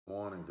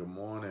Morning,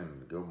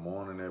 good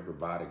morning,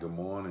 everybody. Good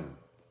morning.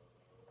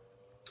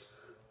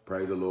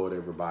 Praise the Lord,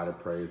 everybody.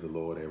 Praise the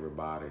Lord,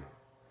 everybody.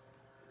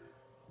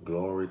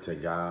 Glory to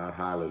God.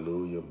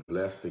 Hallelujah.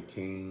 Bless the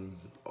King,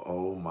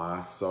 oh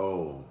my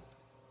soul.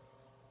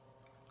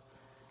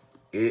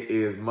 It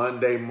is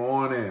Monday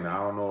morning. I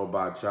don't know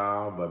about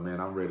y'all, but man,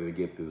 I'm ready to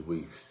get this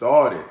week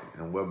started.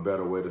 And what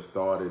better way to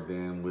start it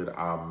than with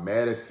our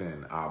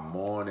medicine, our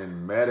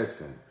morning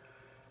medicine.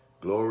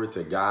 Glory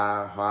to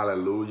God.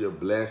 Hallelujah.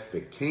 Bless the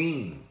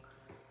King.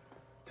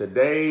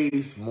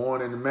 Today's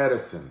morning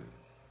medicine.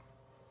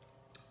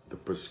 The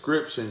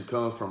prescription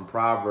comes from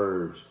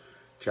Proverbs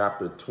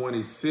chapter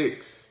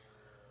 26,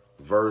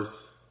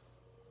 verse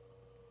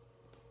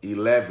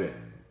 11.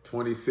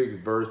 26,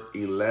 verse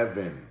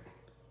 11.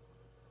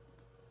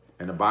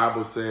 And the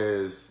Bible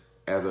says,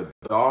 as a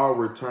dog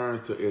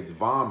returns to its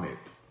vomit,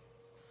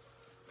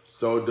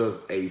 so does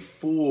a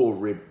fool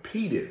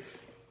repeateth.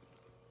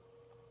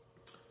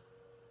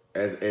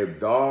 As a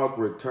dog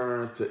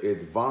returns to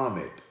its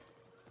vomit,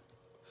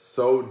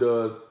 so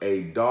does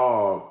a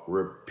dog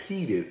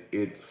repeateth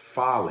its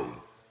folly.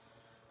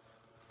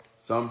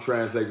 Some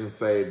translations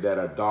say that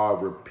a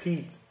dog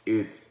repeats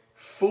its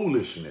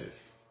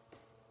foolishness.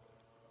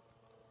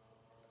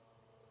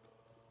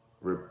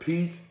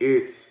 Repeats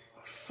its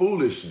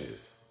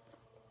foolishness.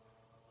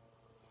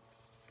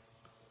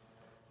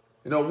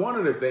 You know, one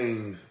of the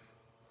things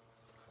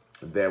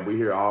that we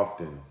hear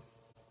often,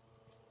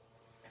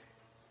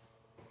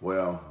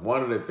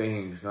 one of the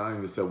things, not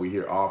even so we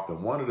hear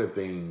often, one of the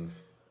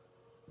things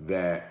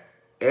that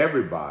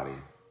everybody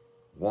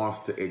wants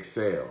to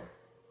excel.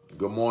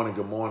 Good morning,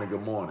 good morning,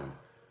 good morning.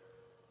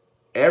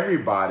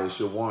 Everybody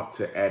should want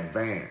to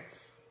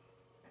advance.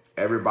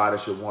 Everybody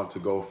should want to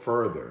go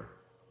further.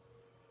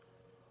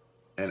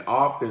 And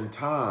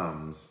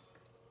oftentimes,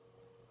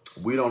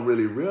 we don't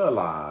really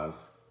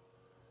realize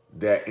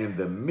that in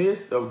the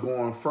midst of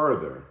going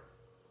further,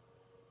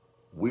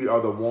 we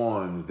are the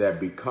ones that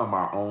become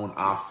our own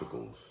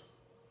obstacles.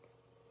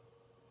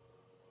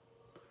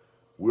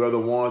 We are the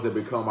ones that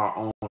become our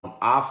own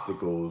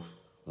obstacles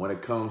when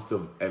it comes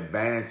to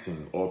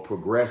advancing or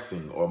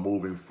progressing or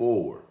moving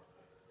forward.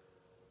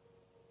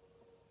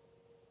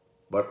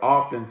 But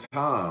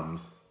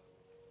oftentimes,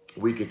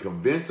 we can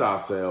convince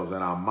ourselves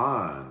in our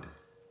mind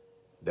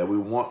that we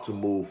want to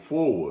move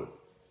forward,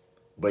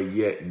 but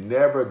yet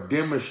never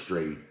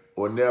demonstrate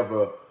or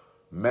never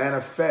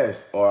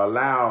manifest or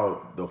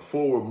allow the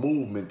forward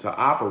movement to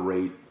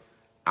operate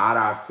out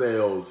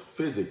ourselves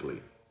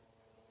physically.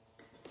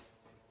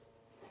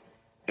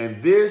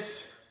 And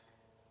this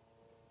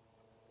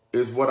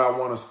is what I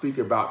want to speak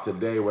about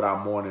today with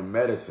our morning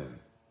medicine.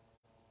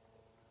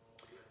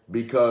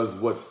 Because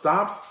what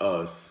stops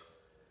us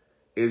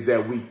is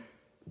that we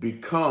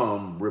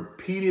become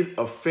repeated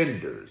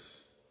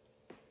offenders.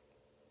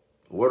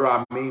 What do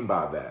I mean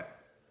by that?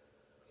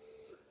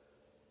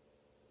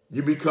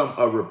 You become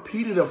a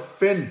repeated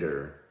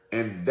offender,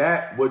 and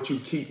that what you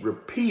keep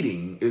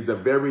repeating is the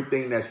very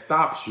thing that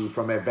stops you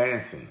from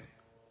advancing.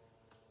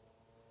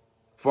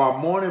 For our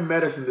morning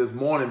medicine this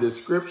morning, the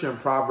scripture in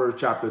Proverbs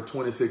chapter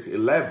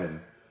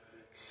 26:11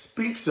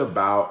 speaks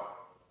about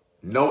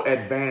no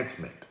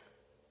advancement.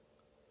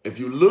 If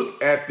you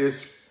look at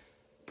this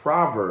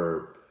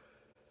proverb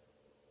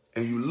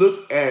and you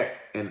look at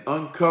and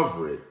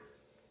uncover it,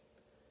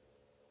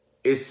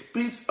 it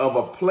speaks of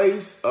a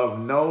place of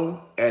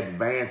no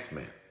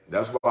advancement.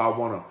 That's what I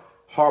want to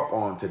harp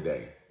on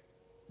today.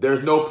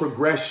 There's no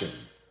progression.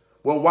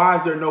 Well, why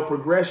is there no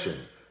progression?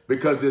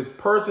 Because this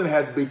person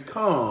has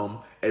become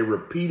a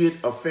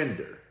repeated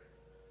offender.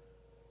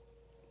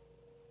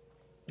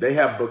 They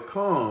have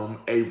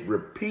become a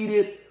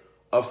repeated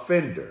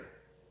offender.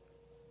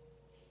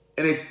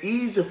 And it's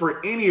easy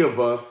for any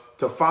of us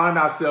to find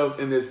ourselves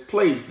in this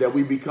place that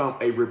we become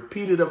a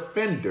repeated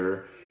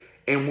offender.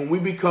 And when we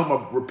become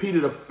a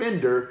repeated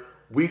offender,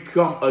 we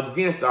come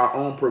against our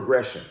own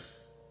progression.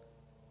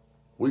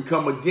 We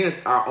come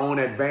against our own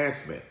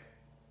advancement.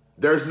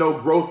 There's no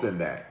growth in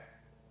that.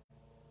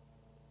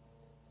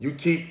 You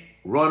keep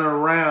running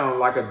around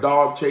like a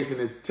dog chasing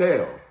its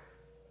tail,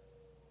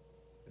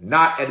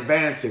 not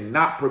advancing,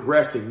 not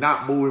progressing,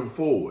 not moving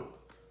forward.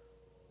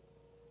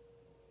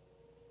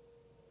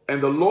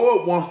 And the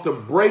Lord wants to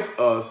break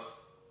us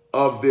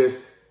of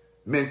this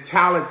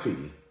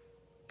mentality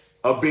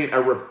of being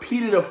a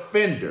repeated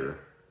offender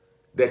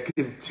that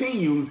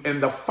continues in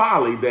the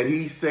folly that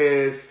he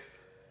says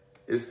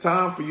it's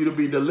time for you to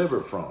be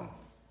delivered from.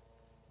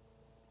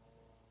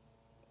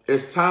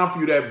 It's time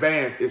for you to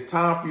advance. It's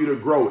time for you to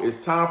grow. It's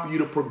time for you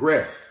to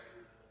progress.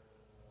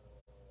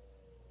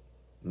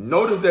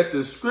 Notice that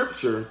the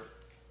scripture,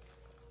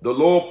 the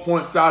Lord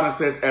points out and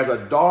says, as a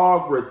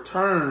dog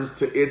returns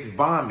to its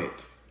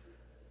vomit.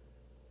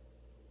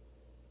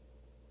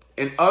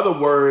 In other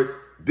words,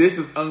 this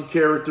is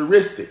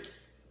uncharacteristic.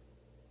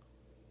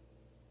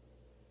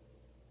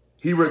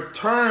 He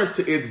returns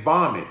to its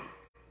vomit.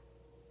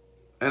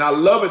 And I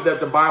love it that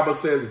the Bible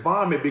says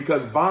vomit,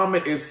 because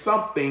vomit is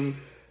something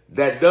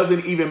that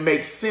doesn't even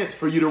make sense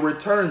for you to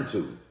return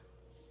to.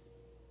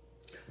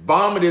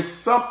 Vomit is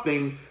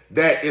something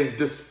that is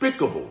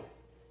despicable.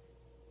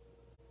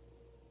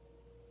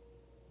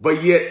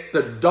 But yet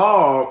the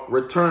dog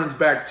returns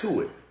back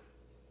to it.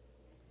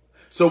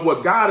 So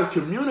what God is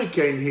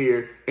communicating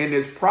here in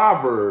this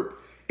proverb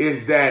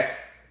is that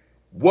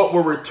what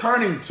we're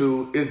returning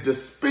to is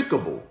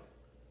despicable.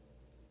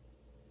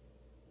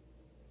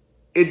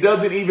 It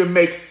doesn't even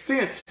make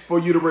sense for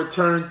you to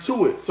return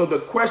to it. So the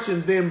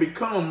question then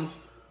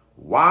becomes,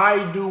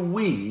 why do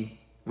we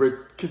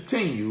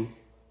continue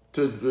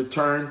to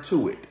return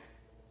to it?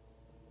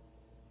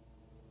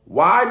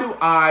 Why do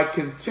I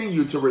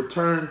continue to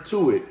return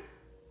to it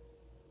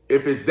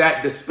if it's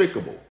that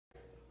despicable?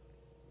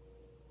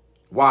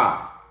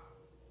 Why?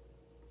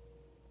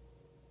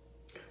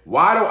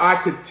 Why do I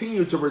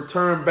continue to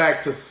return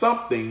back to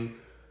something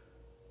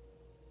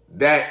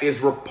that is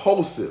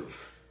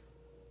repulsive?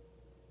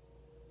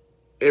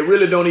 It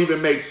really don't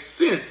even make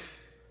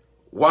sense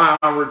why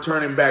I'm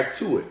returning back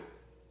to it.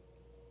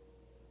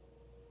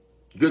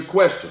 Good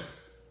question.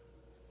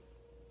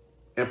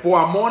 And for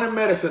our morning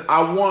medicine,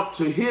 I want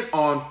to hit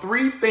on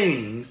 3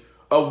 things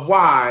of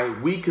why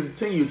we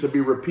continue to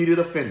be repeated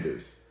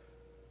offenders.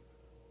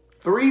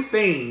 3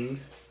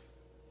 things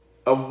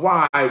of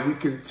why we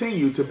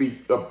continue to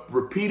be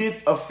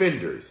repeated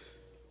offenders.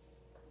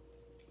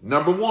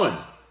 Number 1,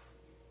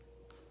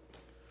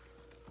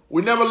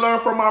 we never learn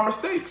from our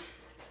mistakes.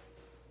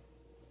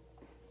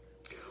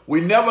 We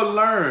never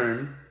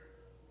learn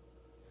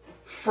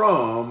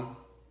from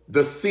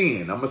the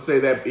sin. I'm going to say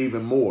that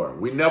even more.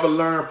 We never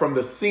learn from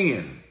the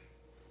sin.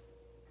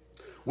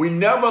 We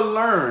never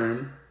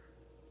learn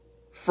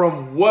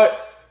from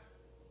what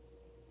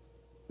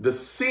the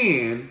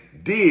sin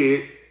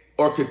did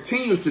or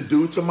continues to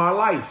do to my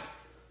life.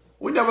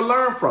 We never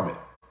learn from it.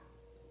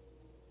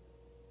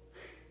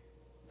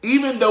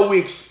 Even though we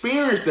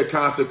experience the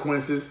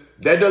consequences,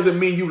 that doesn't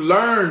mean you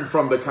learn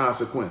from the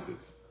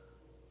consequences.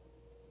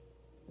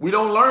 We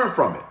don't learn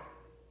from it.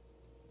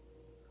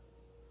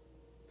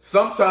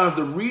 Sometimes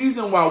the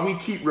reason why we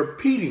keep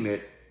repeating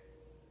it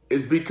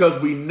is because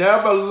we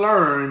never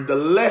learn the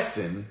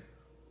lesson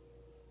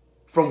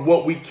from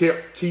what we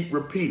keep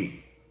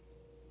repeating.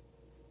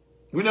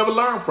 We never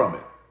learn from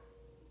it.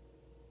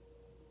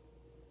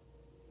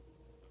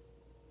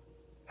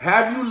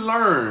 Have you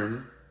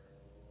learned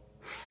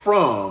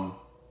from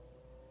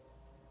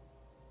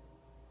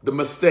the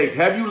mistake?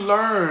 Have you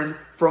learned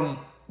from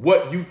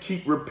what you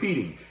keep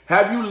repeating?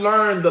 Have you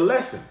learned the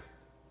lesson?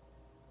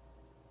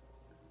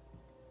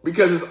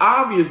 Because it's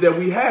obvious that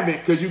we haven't,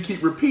 because you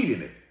keep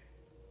repeating it.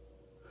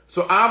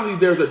 So obviously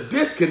there's a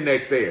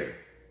disconnect there,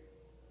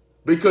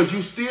 because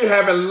you still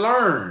haven't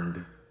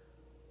learned,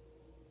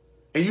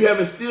 and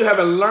you still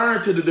haven't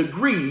learned to the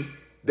degree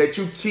that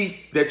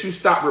you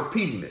stop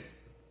repeating it.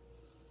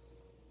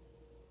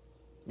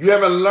 You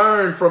haven't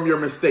learned from your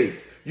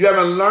mistake. You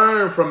haven't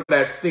learned from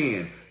that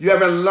sin. You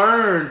haven't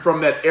learned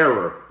from that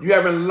error. You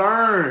haven't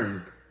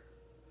learned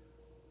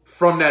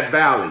from that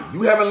valley.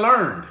 You haven't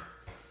learned.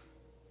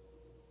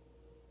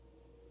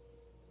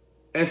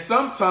 And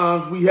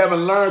sometimes we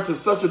haven't learned to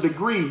such a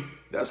degree,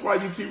 that's why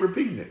you keep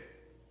repeating it.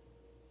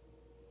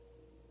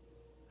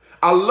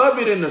 I love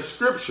it in the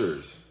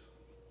scriptures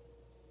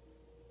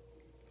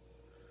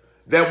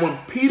that when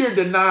Peter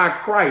denied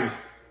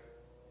Christ,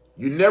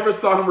 you never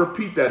saw him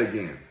repeat that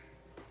again.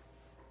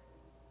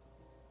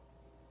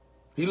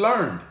 He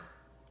learned.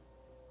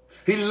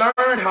 He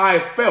learned how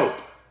it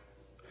felt.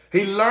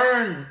 He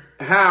learned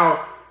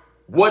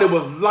what it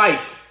was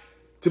like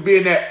to be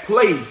in that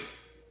place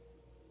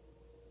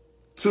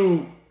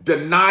to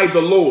deny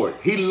the Lord.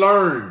 He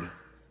learned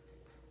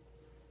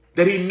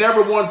that he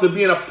never wanted to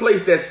be in a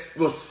place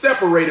that was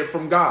separated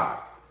from God.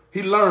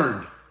 He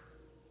learned.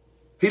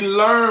 He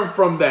learned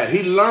from that.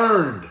 He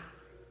learned.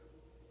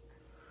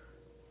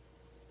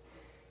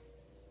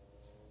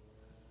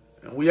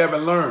 And we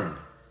haven't learned.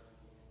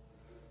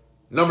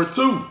 Number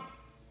two,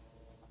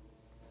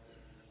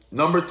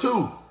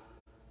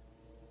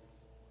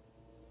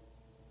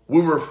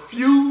 we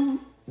refute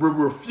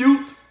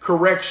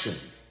correction.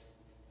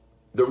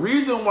 The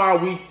reason why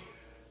we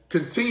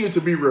continue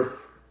to be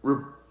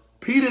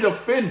repeated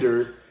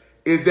offenders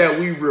is that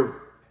we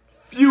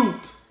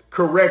refute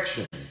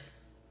correction.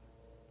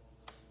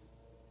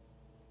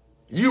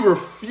 You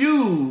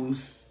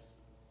refuse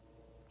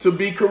to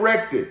be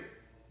corrected.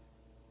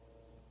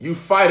 You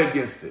fight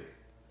against it.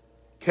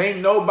 Can't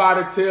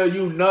nobody tell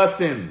you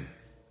nothing.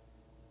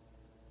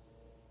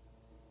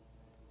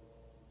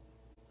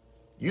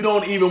 You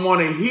don't even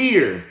want to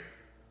hear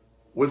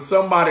when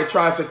somebody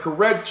tries to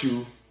correct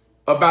you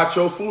about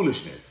your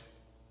foolishness.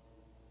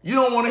 You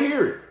don't want to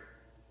hear it.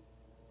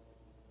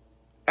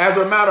 As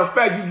a matter of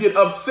fact, you get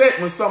upset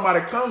when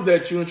somebody comes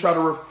at you and try to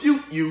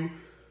refute you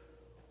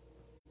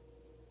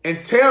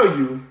and tell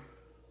you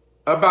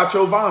about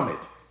your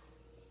vomit,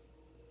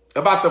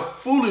 about the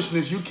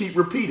foolishness you keep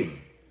repeating.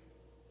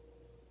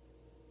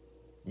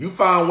 You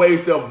find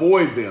ways to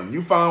avoid them.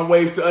 You find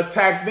ways to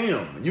attack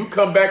them. You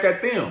come back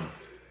at them.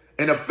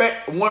 And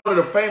one of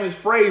the famous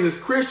phrases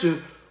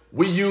Christians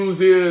we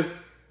use is,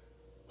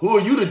 who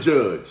are you to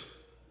judge?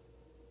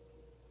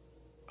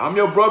 I'm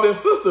your brother and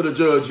sister to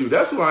judge you.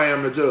 That's who I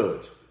am to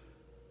judge.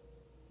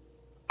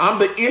 I'm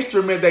the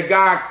instrument that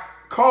God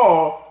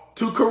called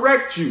to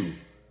correct you,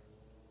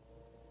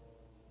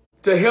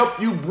 to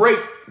help you break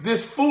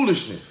this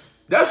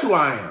foolishness. That's who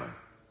I am.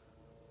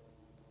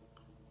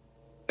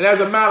 And as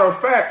a matter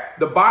of fact,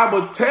 the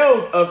Bible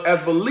tells us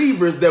as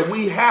believers that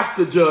we have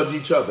to judge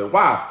each other.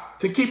 Why?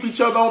 To keep each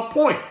other on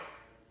point.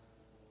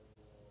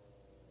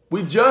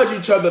 We judge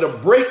each other to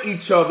break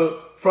each other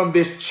from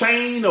this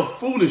chain of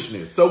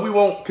foolishness so we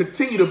won't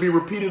continue to be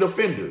repeated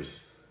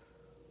offenders.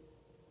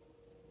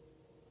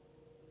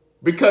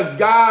 Because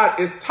God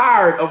is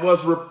tired of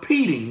us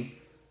returning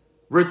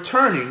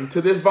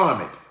to this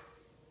vomit.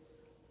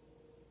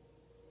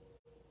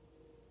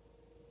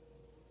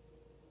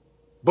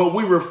 But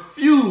we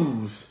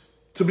refuse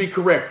to be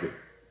corrected.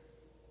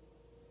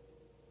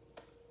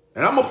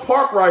 And I'm going to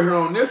park right here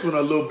on this one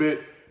a little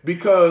bit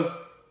because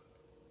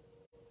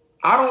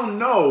I don't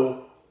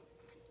know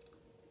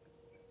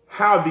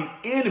how the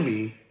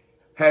enemy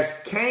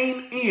has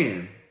came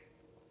in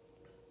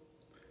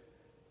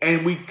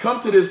and we come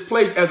to this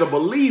place as a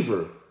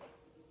believer,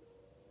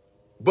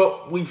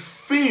 but we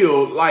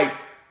feel like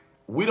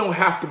we don't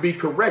have to be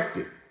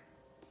corrected.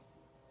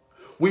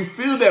 We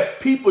feel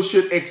that people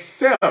should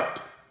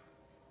accept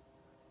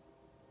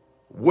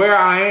where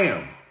I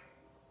am.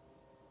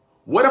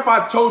 What if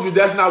I told you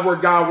that's not where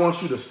God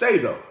wants you to stay,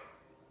 though?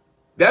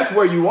 That's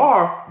where you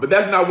are, but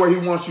that's not where he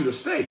wants you to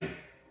stay.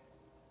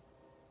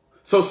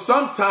 So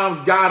sometimes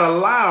God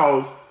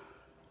allows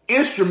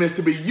instruments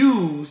to be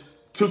used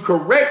to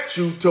correct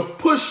you, to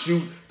push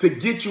you, to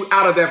get you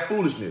out of that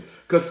foolishness.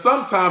 Because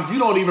sometimes you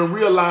don't even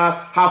realize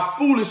how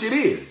foolish it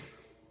is.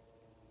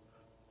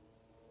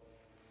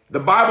 The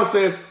Bible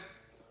says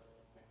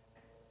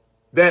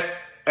that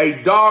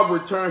a dog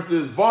returns to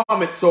his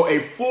vomit, so a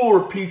fool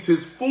repeats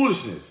his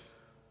foolishness.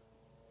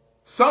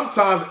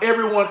 Sometimes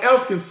everyone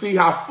else can see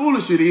how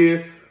foolish it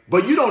is,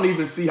 but you don't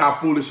even see how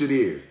foolish it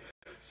is.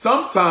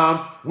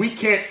 Sometimes we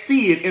can't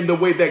see it in the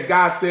way that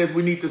God says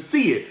we need to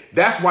see it.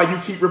 That's why you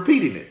keep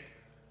repeating it.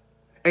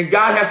 And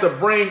God has to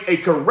bring a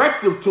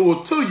corrective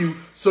tool to you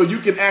so you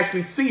can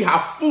actually see how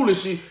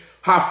foolish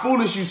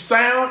you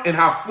sound and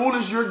how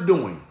foolish you're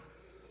doing.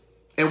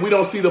 And we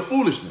don't see the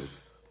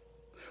foolishness.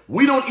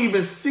 We don't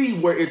even see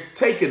where it's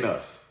taken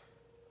us.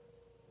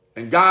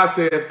 And God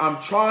says, I'm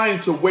trying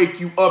to wake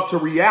you up to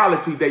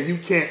reality that you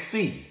can't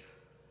see.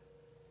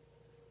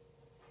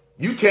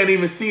 You can't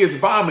even see his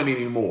vomit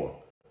anymore.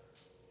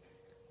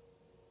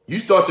 You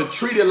start to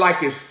treat it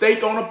like it's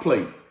steak on a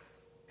plate.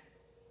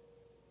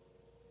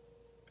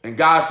 And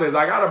God says,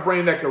 I got to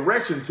bring that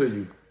correction to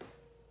you.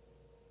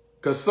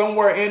 Because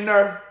somewhere in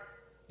there,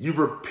 you've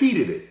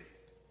repeated it.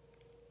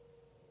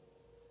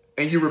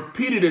 And you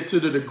repeated it to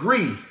the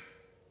degree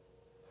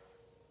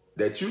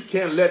that you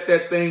can't let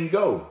that thing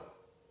go.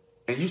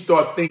 And you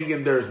start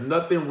thinking there's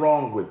nothing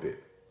wrong with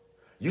it.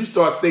 You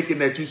start thinking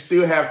that you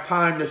still have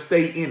time to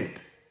stay in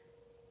it.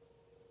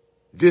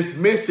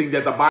 Dismissing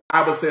that the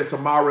Bible says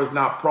tomorrow is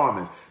not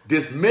promised.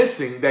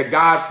 Dismissing that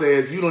God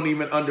says you don't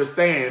even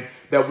understand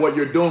that what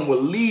you're doing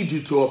will lead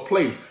you to a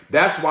place.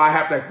 That's why I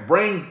have to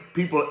bring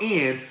people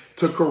in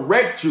to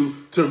correct you,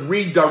 to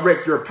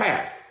redirect your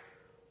path.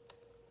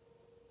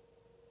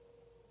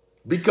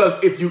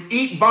 Because if you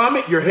eat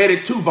vomit, you're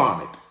headed to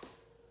vomit.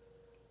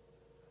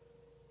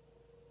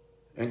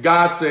 And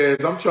God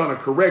says, I'm trying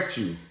to correct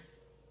you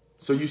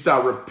so you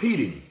start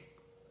repeating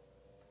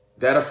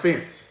that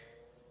offense.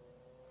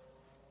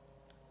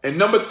 And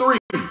number 3,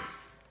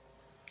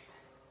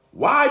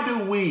 why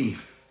do we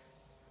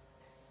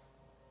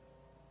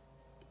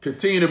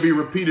continue to be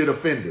repeated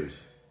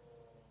offenders?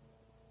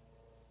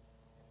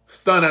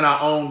 Stunning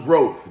our own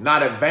growth,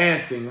 not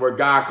advancing where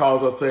God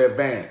calls us to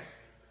advance.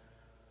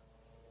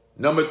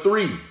 Number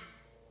 3,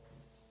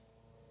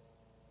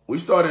 we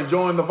start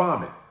enjoying the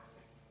vomit.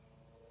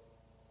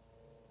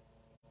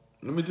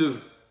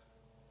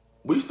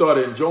 We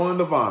started enjoying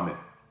the vomit.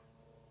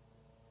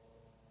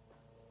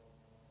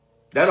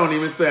 That don't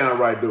even sound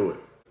right, do it?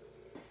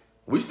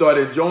 We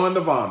started enjoying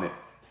the vomit.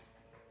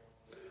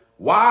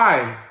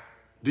 Why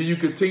do you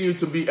continue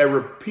to be a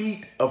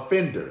repeat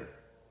offender?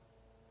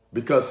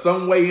 Because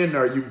some way in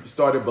there you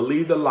started to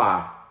believe the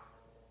lie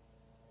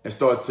and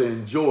start to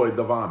enjoy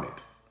the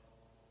vomit.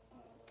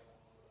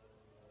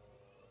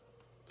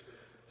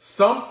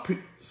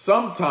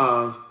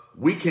 Sometimes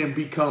we can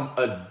become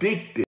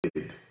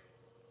addicted,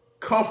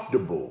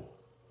 comfortable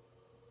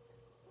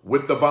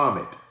with the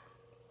vomit.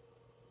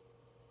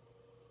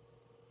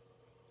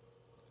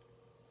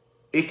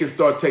 It can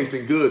start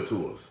tasting good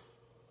to us.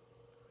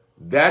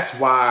 That's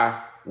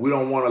why we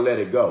don't want to let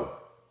it go.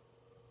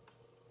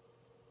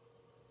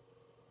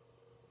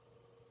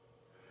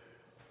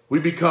 We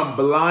become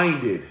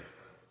blinded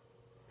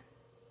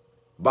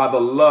by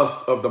the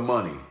lust of the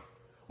money.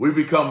 We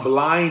become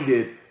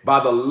blinded by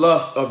the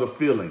lust of the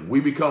feeling. We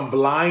become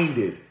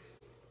blinded.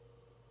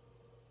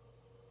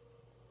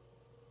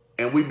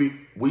 And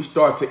we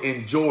start to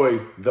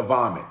enjoy the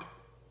vomit.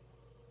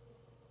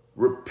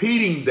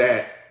 Repeating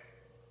that,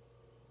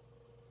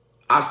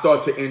 I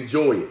start to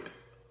enjoy it.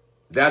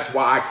 That's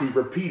why I keep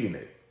repeating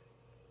it.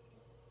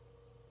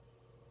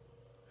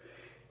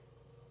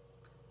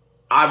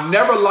 I've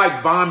never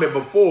liked vomit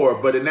before,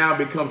 but it now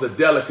becomes a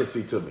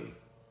delicacy to me.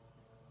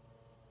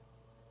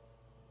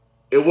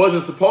 It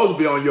wasn't supposed to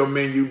be on your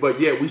menu, but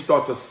yet we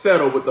start to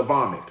settle with the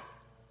vomit.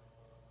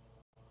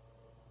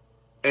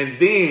 And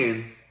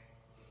then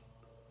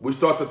we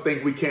start to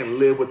think we can't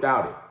live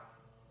without it.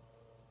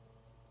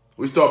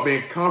 We start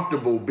being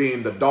comfortable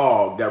being the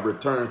dog that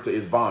returns to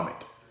its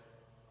vomit.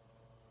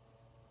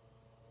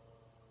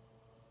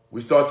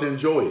 We start to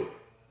enjoy it.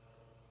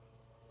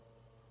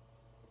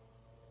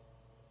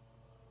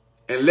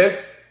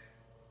 Unless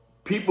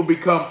people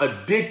become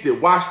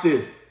addicted, watch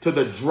this, to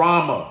the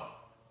drama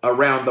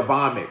around the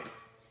vomit.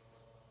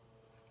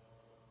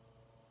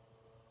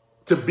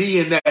 To be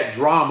in that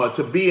drama,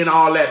 to be in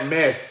all that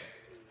mess,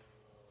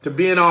 to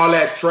be in all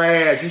that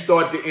trash, you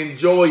start to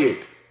enjoy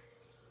it.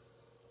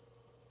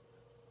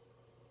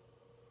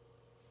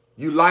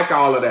 You like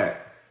all of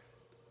that.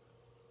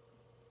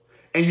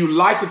 And you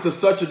like it to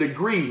such a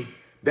degree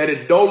that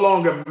it no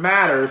longer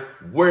matters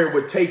where it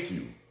would take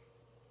you.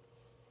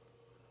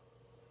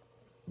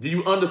 Do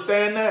you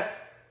understand that?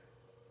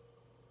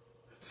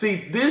 See,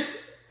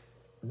 this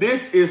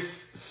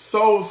is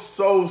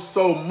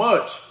so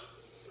much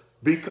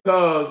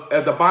because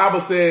as the Bible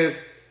says,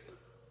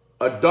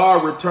 a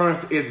dog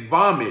returns to its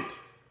vomit.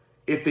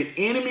 If the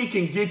enemy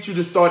can get you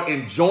to start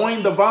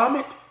enjoying the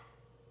vomit,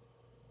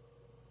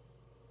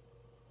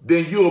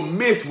 then you'll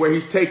miss where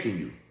he's taking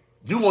you.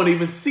 You won't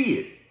even see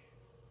it.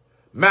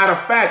 Matter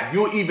of fact,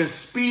 you'll even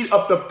speed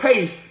up the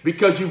pace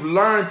because you've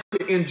learned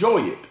to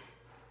enjoy it.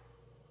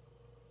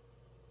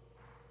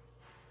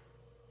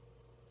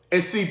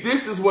 And see,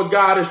 this is what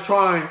God is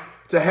trying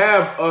to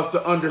have us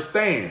to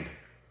understand.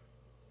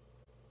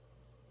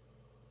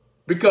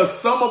 Because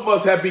some of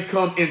us have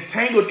become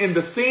entangled in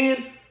the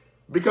sin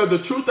because the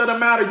truth of the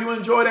matter, you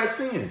enjoy that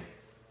sin.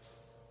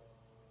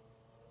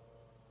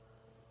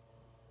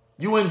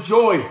 You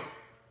enjoy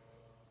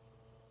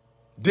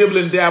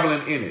dibbling,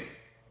 dabbling in it.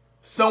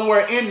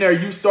 Somewhere in there,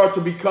 you start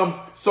to become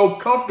so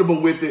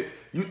comfortable with it,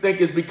 you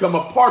think it's become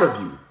a part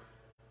of you.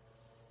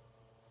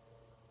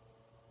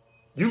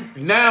 You've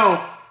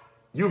now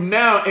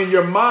in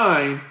your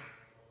mind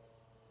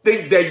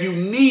think that you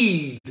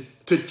need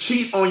to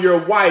cheat on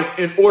your wife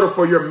in order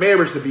for your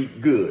marriage to be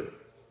good.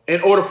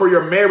 In order for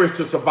your marriage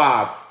to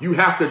survive, you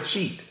have to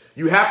cheat.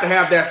 You have to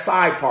have that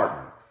side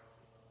partner.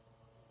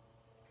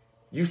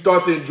 You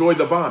start to enjoy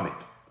the vomit.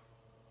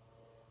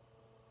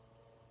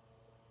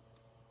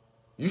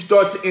 You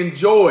start to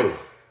enjoy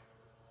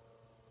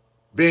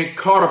being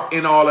caught up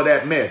in all of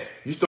that mess.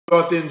 You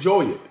start to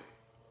enjoy it.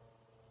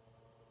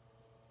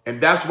 And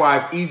that's why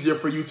it's easier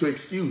for you to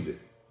excuse it.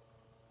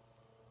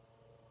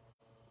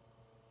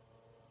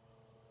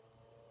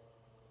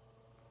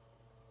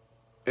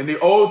 In the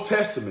Old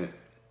Testament,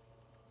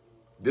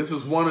 this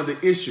is one of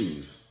the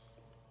issues.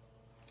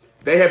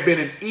 They have been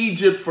in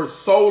Egypt for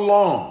so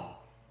long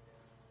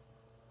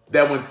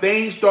that when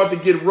things start to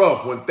get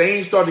rough, when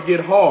things start to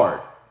get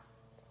hard,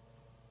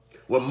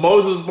 when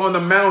Moses was on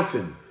the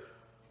mountain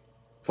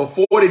for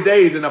 40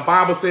 days and the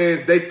Bible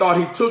says they thought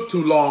he took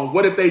too long,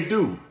 what did they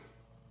do?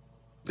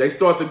 They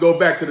start to go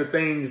back to the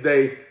things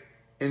they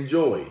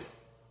enjoyed.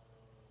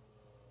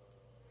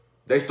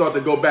 They start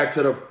to go back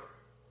to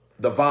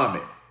the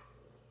vomit.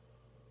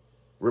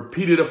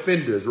 Repeated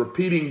offenders,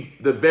 repeating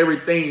the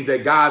very things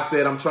that God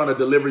said, I'm trying to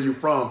deliver you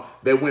from.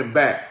 They went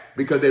back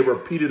because they were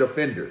repeated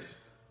offenders.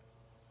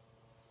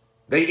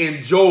 They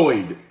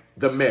enjoyed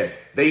the mess.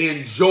 They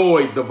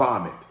enjoyed the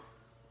vomit.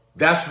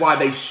 That's why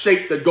they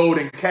shaped the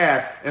golden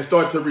calf and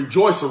started to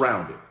rejoice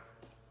around it.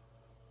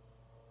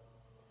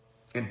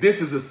 And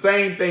this is the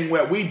same thing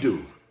that we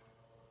do.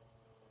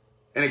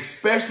 And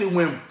especially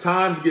when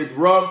times get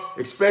rough,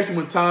 especially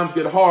when times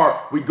get hard,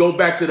 we go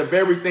back to the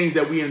very things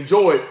that we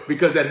enjoy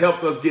because that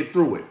helps us get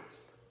through it.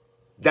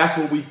 That's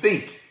what we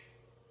think.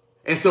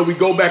 And so we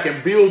go back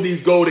and build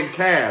these golden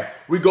calves.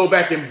 We go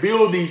back and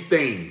build these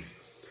things.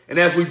 And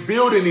as we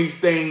build in these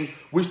things,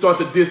 we start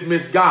to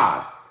dismiss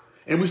God.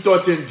 And we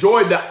start to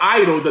enjoy the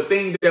idol, the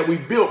thing that we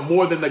built,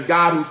 more than the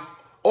God who's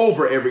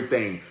over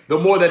everything. The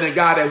more than the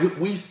God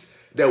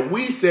that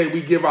we said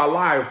we give our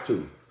lives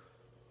to.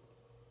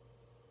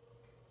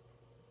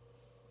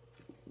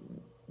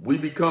 We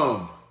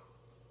become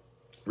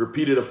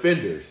repeated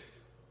offenders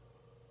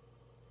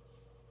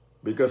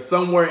because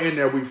somewhere in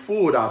there we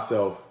fooled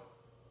ourselves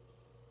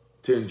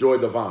to enjoy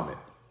the vomit.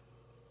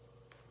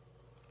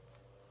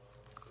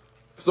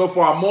 So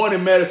for our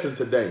morning medicine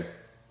today,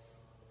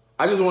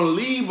 I just want to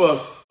leave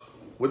us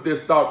with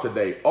this thought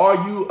today.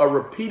 Are you a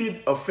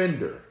repeated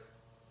offender?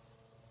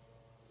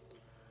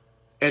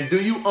 And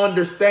do you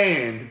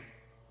understand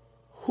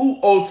who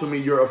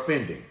ultimately you're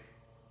offending?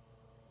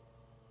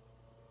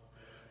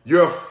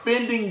 You're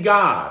offending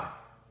God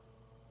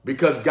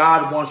because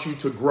God wants you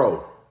to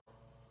grow.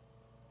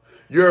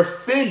 You're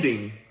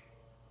offending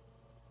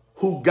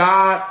who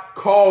God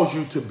calls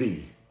you to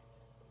be.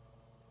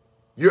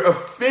 You're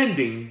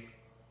offending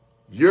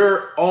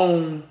your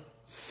own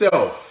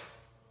self.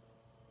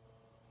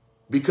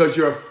 because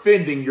you're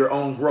offending your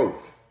own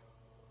growth.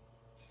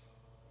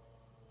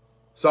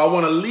 So I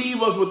want to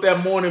leave us with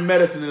that morning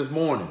medicine this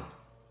morning,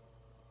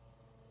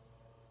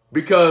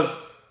 because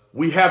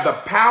we have the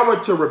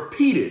power to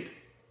repeat it.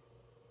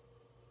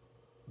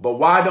 But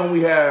why don't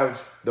we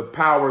have the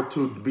power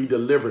to be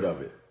delivered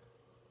of it?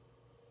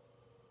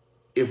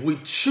 If we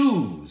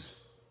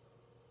choose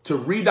to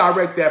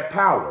redirect that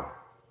power,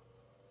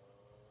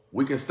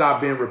 we can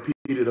stop being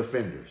repeated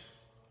offenders.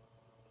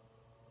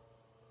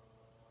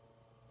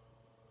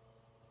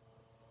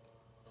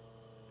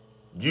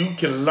 You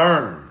can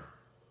learn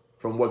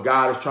from what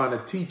God is trying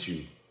to teach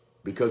you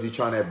because he's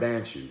trying to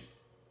advance you.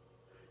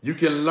 You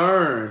can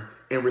learn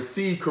and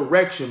receive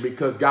correction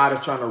because God is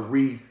trying to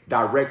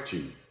redirect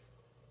you.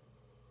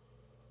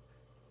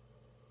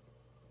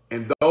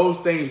 And those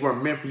things were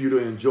meant for you to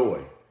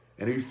enjoy.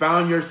 And if you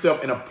found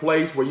yourself in a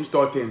place where you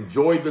start to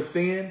enjoy the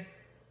sin,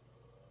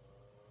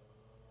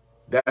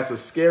 that's a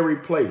scary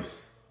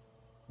place,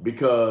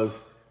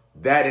 because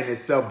that in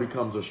itself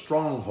becomes a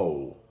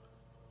stronghold.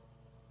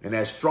 And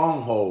that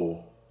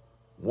stronghold,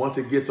 once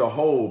it gets a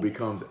hold,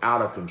 becomes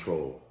out of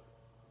control.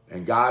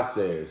 And God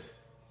says,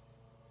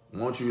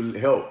 won't you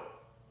help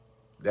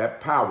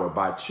that power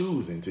by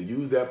choosing to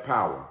use that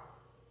power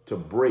to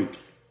break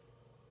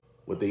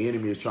what the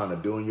enemy is trying to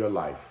do in your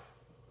life.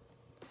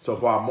 So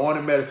for our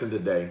morning medicine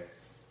today,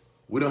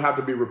 we don't have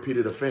to be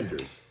repeated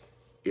offenders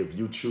if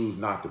you choose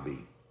not to be.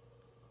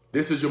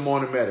 This is your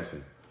morning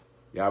medicine.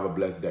 You have a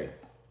blessed day.